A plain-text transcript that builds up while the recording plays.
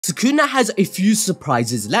Sukuna has a few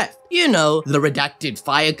surprises left. You know, the redacted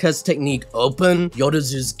fire curse technique open,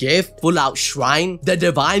 Yoruzu's gift, full out shrine, the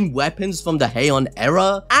divine weapons from the Heian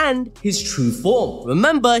era, and his true form.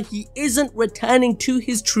 Remember, he isn't returning to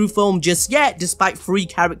his true form just yet, despite 3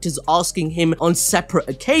 characters asking him on separate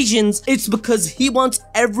occasions. It's because he wants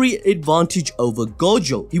every advantage over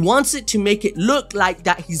Gojo. He wants it to make it look like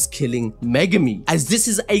that he's killing Megami, as this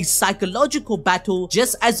is a psychological battle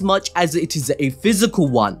just as much as it is a physical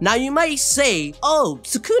one. Now you may say, oh,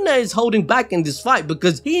 Sukuna is holding back in this fight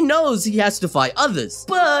because he knows he has to fight others.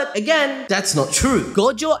 But again, that's not true.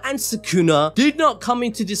 Gojo and Sukuna did not come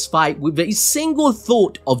into this fight with a single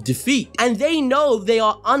thought of defeat, and they know they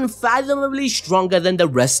are unfathomably stronger than the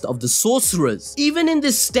rest of the sorcerers. Even in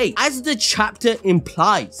this state, as the chapter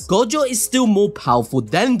implies, Gojo is still more powerful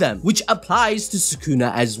than them, which applies to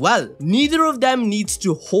Sukuna as well. Neither of them needs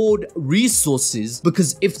to hoard resources,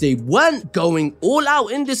 because if they weren't going all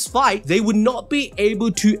out in this fight, they would not be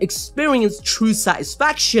able to experience true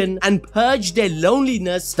satisfaction and purge their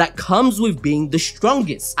loneliness that comes with being the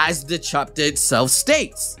strongest, as the chapter itself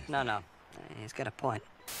states. No, he's got a point.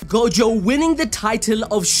 Gojo winning the title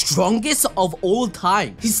of strongest of all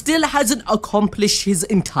time, he still hasn't accomplished his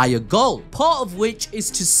entire goal, part of which is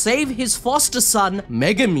to save his foster son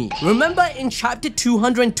Megami. Remember in chapter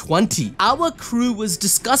 220, our crew was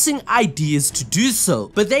discussing ideas to do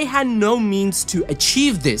so, but they had no means to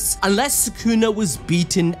achieve this unless Sukuna was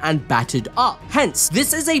beaten and battered up. Hence,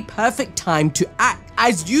 this is a perfect time to act,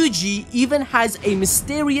 as Yuji even has a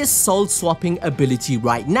mysterious soul-swapping ability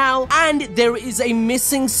right now, and there is a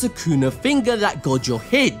missing Sukuna finger that Gojo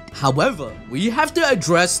hid. However, we have to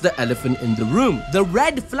address the elephant in the room, the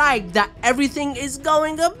red flag that everything is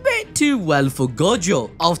going a bit too well for Gojo.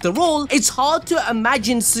 After all, it's hard to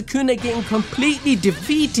imagine Sukuna getting completely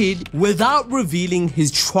defeated without revealing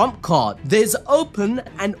his trump card. There's open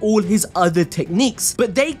and all his other techniques,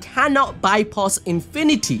 but they cannot bypass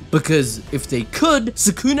infinity, because if they could,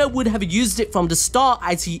 Sukuna would have used it from the start,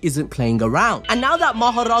 as he isn't playing around. And now that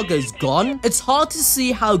Maharaga is gone, it's hard to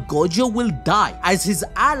see how Gojo will die, as his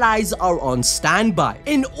allies are on standby.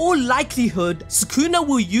 In all likelihood, Sukuna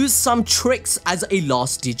will use some tricks as a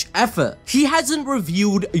last-ditch effort. He hasn't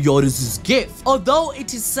revealed Yoruzu's gift, although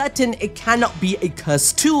it is certain it cannot be a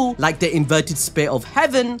cursed tool like the inverted spear of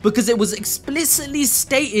heaven, because it was explicitly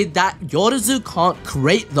stated that Yoruzu can't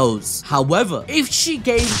create those. However, if she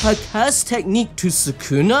gave her cursed technique to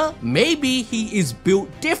Sukuna, maybe he is built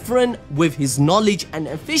different with his knowledge and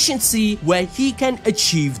efficiency, where he can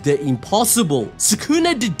achieve the impossible.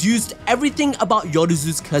 Sukuna deduced everything about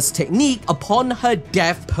Yoruzu's curse technique upon her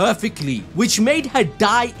death perfectly, which made her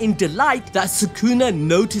die in delight that Sukuna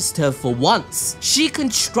noticed her for once. She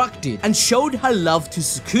constructed and showed her love to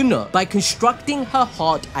Sukuna by constructing her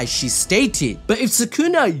heart as she stated. But if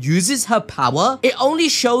Sukuna uses her power, it only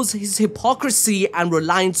shows his hypocrisy and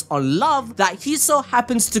reliance on love that he so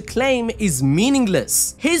happens to claim is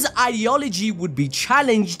meaningless. His ideology would be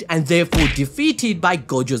challenged and therefore defeated by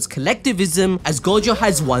Gojo's collectivism, as Gojo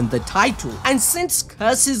has won the title. And since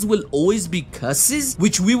curses will always be curses,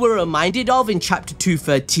 which we were reminded of in chapter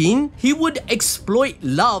 213, he would exploit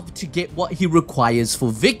love to get what he requires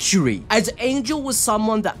for victory, as Angel was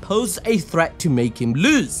someone that posed a threat to make him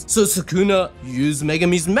lose. So Sukuna used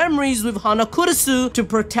Megami's memories with Hanakurasu to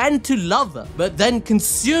pretend to love her, but then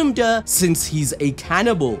consumed her since he's a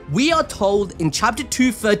cannibal. We are told in chapter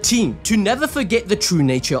 213 to never forget the true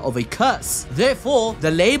nature of a curse. Therefore,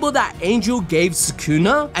 the label that Angel gave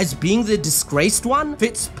Sukuna as being the disgraced one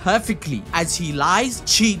fits perfectly, as he lies,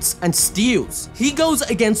 cheats, and steals. He goes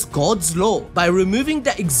against God's law by removing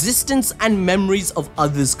the existence and memories of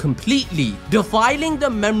others completely, defiling the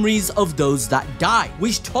memories of those that die,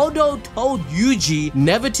 which Todo told Yuji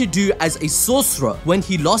never to do as a sorcerer when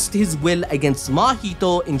he lost his will against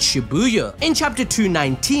Mahito in Shibuya. In chapter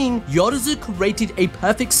 219, Yoruzu created a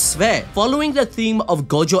perfect sphere, following the theme of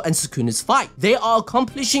Gojo and Sukuna's fight. They are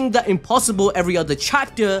accomplishing the impossible every other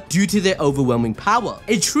chapter due to their overwhelming power.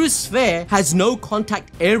 A true sphere has no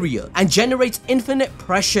contact area and generates infinite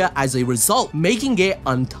pressure as a result, making it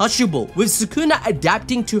untouchable, with Sukuna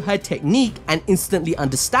adapting to her technique and instantly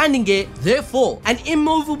understanding it. Therefore, an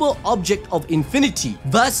immovable object of infinity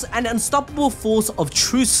versus an unstoppable force of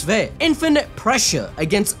true sphere. Infinite pressure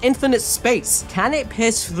against infinite space. Can it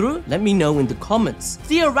pierce through? Let me know in the comments.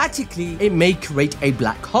 Theoretically, it may create a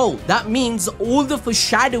black hole. That means all the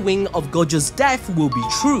foreshadowing of Gojo's death will be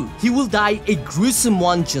true. He will die a gruesome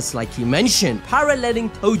one, just like he mentioned, paralleling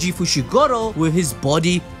Toji Fushiguro with his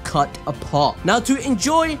body cut apart. Now, to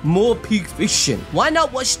enjoy more peak fiction, why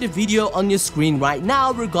not watch the video on your screen right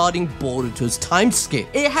now regarding Boruto's time skip?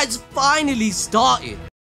 It has finally started.